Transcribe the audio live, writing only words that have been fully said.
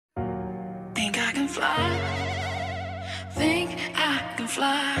fly. Think I can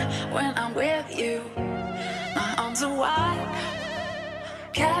fly when I'm with you. My arms are wide,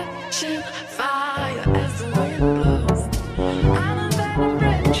 catching fire as the wind blows. I know that I'm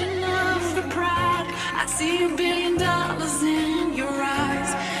rich enough for pride. I see $1 billion in your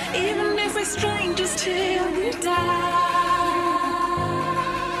eyes, even if we're strangers till we die.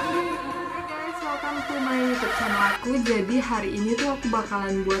 My YouTube channel aku. Jadi hari ini tuh aku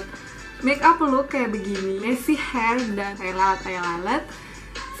bakalan buat make up look kayak begini, messy hair dan kayak lalat.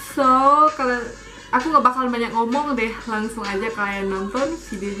 So kalau aku nggak bakal banyak ngomong deh, langsung aja kalian nonton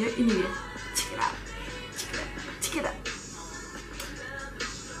videonya ini ya. Check it out.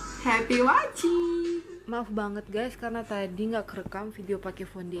 Happy watching. Maaf banget guys karena tadi nggak kerekam video pakai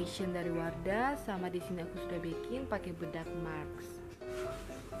foundation dari Wardah, sama di sini aku sudah bikin pakai bedak Marks.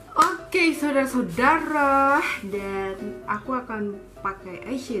 Oke, saudara-saudara, dan aku akan pakai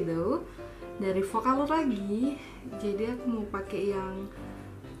eyeshadow dari Freckles lagi. Jadi aku mau pakai yang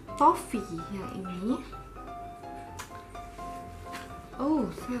toffee yang ini. Oh,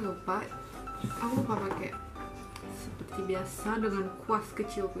 saya lupa. Aku lupa pakai seperti biasa dengan kuas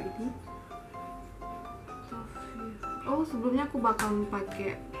kecilku ini. Toffee. Oh, sebelumnya aku bakal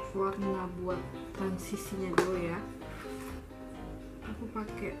pakai warna buat transisinya dulu ya. Aku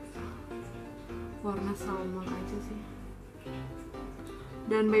pakai warna salmon aja sih.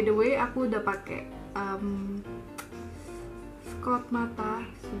 Dan by the way aku udah pakai scot mata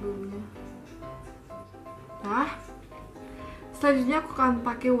sebelumnya. Nah, selanjutnya aku akan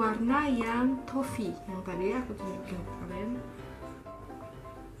pakai warna yang toffee yang tadi aku tunjukin ke kalian.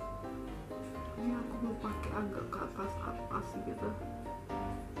 Ini aku mau pakai agak ke atas gitu.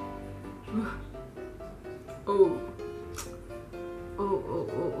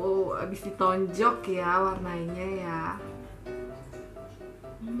 Abis ditonjok ya warnanya ya.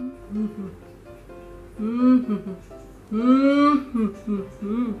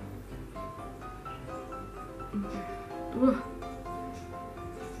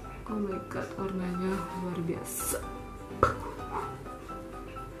 Oh my god, warnanya luar biasa.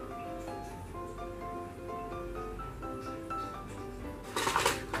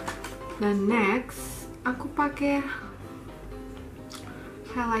 Dan next aku pakai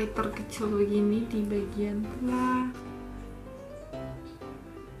highlighter kecil begini di bagian tengah.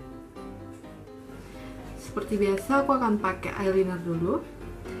 Seperti biasa aku akan pakai eyeliner dulu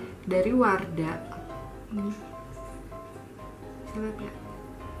dari Wardah. Nih, bisa lihat ya?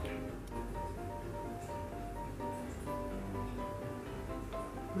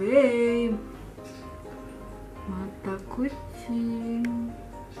 Wey, mata kucing.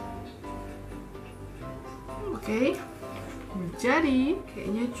 Oke. Jadi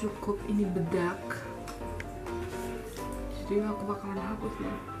kayaknya cukup ini bedak. Jadi aku bakalan hapus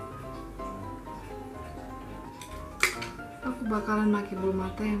ya. Aku bakalan pakai bulu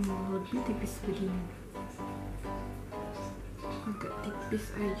mata yang lebih tipis begini. Agak tipis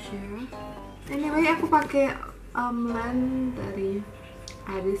aja. Anyway, aku pakai lens dari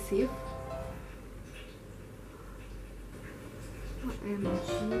adhesive. OMG.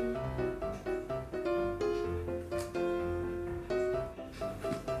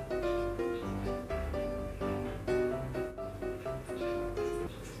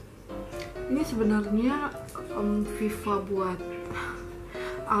 Ini sebenarnya Viva buat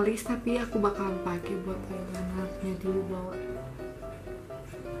alis, tapi aku bakalan pakai buat eyelinernya di bawah.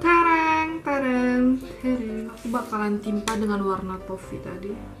 Tarang. Aku bakalan timpa dengan warna toffee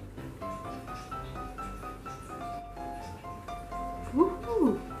tadi.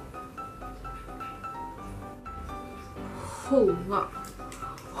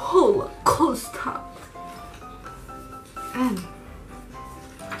 Hola coaster. And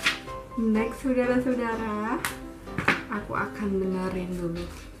next, saudara-saudara, aku akan benerin dulu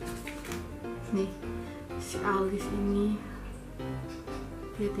nih si alis ini,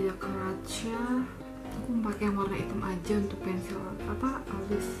 dia tidak keraca. Aku mau pakai yang warna hitam aja untuk pensil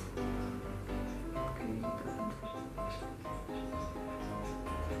alis. Oke,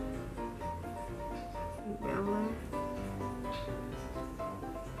 bele.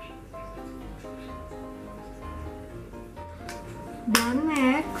 Dan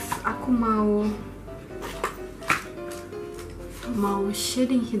next aku mau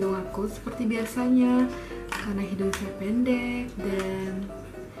shading hidung aku seperti biasanya, karena hidung saya pendek dan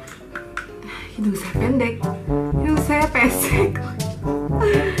hidung saya pesek.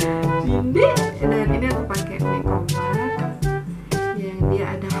 Nindy. Dan ini aku pakai makeumin yang dia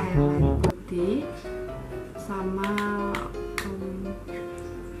ada highlight putih sama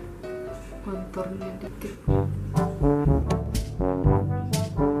konturnya dikit.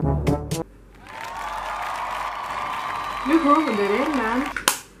 udah enak.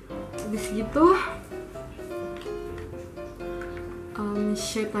 Habis gitu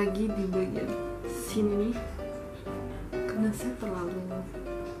shape lagi di bagian sini nih, karena saya terlalu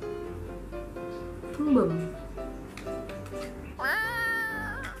tembem.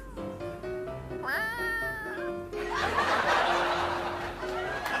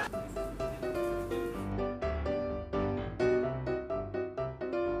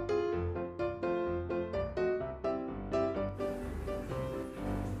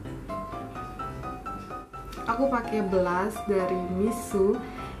 Aku pakai blush dari Misu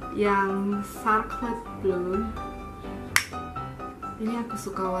yang Scarlet Blue. Ini aku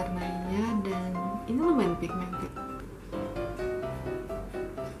suka warnanya dan ini lumayan pigmented.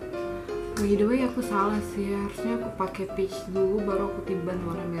 By the way, aku salah sih, harusnya aku pakai peach dulu baru aku tiban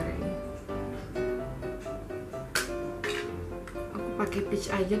warna merah ini. Aku pakai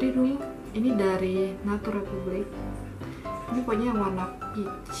peach aja deh dulu. Ini dari Nature Republic. Ini pokoknya yang warna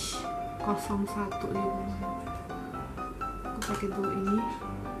peach 01 gitu. Aku pakai dulu ini.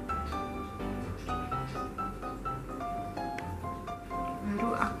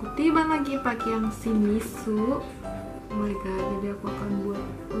 Baru aku tiba lagi pakai yang si Misu. Oh my god, jadi aku akan buat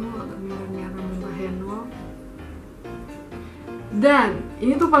agak merah-merah muka handle. Dan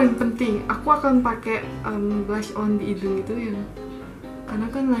ini tuh paling penting, aku akan pakai blush on di hidung itu yang, karena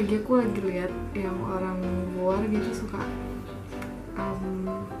kan aku lagi lihat yang orang luar gitu suka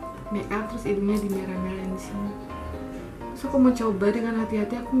make up terus hidungnya di merah-merahin di sini. Terus aku mau coba dengan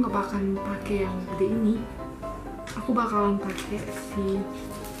hati-hati, aku nggak bakalan pakai yang gede ini. Aku bakalan pakai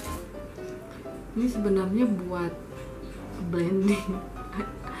ini sebenarnya buat blending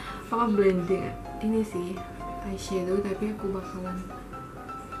blending ini sih eyeshadow, tapi aku bakalan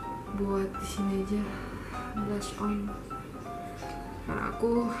buat di sini aja blush on, karena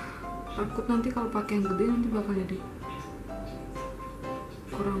aku takut nanti kalau pakai yang gede nanti bakal jadi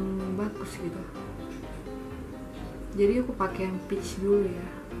kurang bagus gitu. Jadi aku pakai yang peach dulu ya,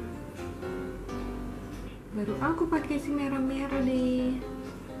 baru aku pakai si merah-merah deh.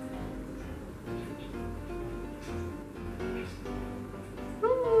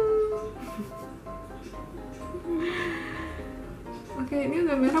 Oke, ini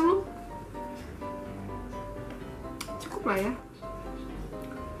udah merah belum? Cukup lah ya.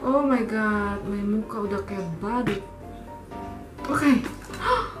 Oh my god, my muka udah kayak badut. Oke.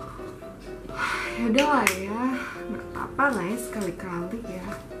 Yaudah lah ya, nggak apa-apa lah ya, sekali-kali ya.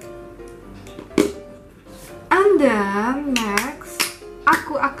 And then next,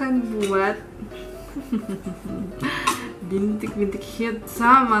 aku akan buat bintik-bintik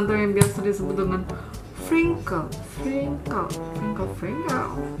hitam atau yang biasa disebut dengan Freckles.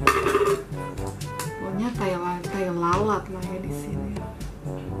 Pokoknya kayak lalat lah ya di sini.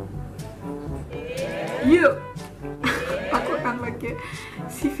 Yuk, aku akan pakai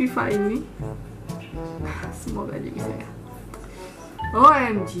si Viva ini. Semoga aja bisa ya.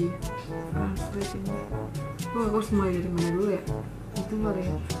 OMG. Sudah sini. Aku harus mulai dari mana dulu ya? Itu kali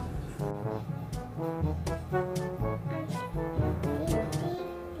ya.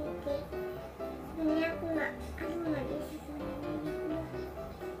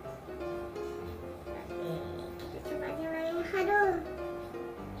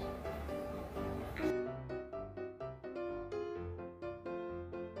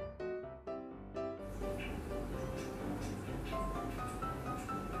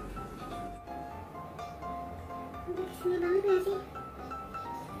 Kesini banget gak sih?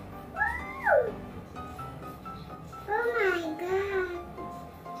 Wow. Oh my god.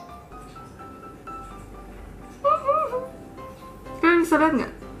 Kalian bisa lihat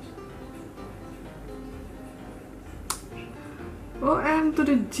nggak? OM to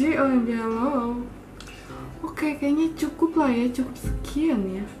the J, OM hello. Oke, kayaknya cukup lah ya, cukup sekian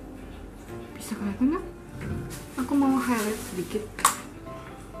ya. Bisa kelihatan nggak? Aku mau highlight sedikit.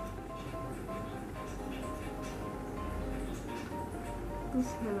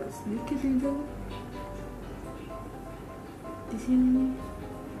 Terus highlight sedikit juga di sini nih.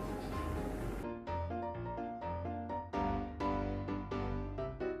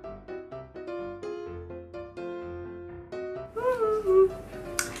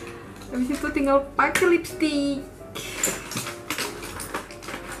 Habis itu tinggal pakai lipstick.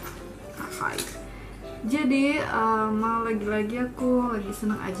 Haii. Jadi lagi-lagi aku lagi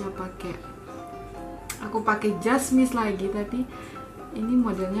seneng aja pakai. Aku pakai Just Miss lagi, tapi ini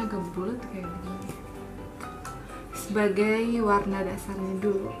modelnya agak bulat kayak gini. Sebagai warna dasarnya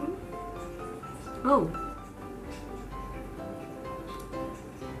dulu. Oh.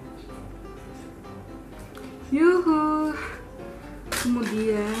 Yuhu.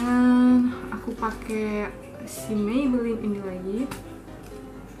 Kemudian aku pakai si Maybelline ini lagi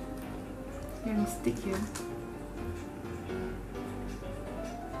yang stick ya.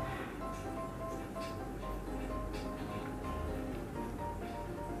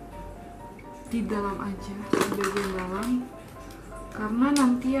 Di dalam aja, di bagian dalam, karena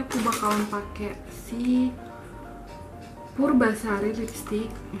nanti aku bakalan pakai si Purbasari lipstick.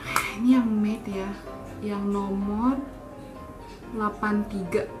 Ini yang matte ya, yang nomor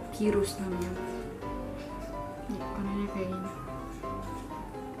 83 Kirus namanya. Nih, warnanya kayak gini.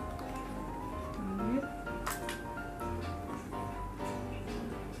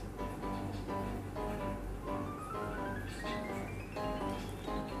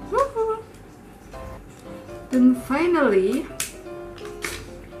 Dan finally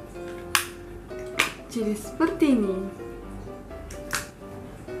jadi seperti ini.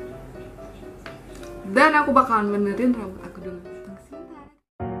 Dan aku bakalan benerin rambut aku dulu.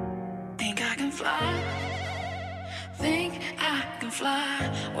 Think I can fly. Think I can fly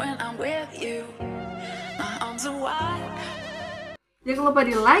when I'm with you. My arms are wide. Jangan lupa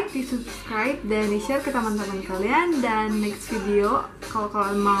di like, di subscribe, dan di share ke teman-teman kalian. Dan next video, kalau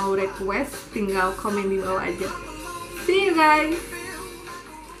kalian mau request, tinggal komen di bawah aja. See you guys!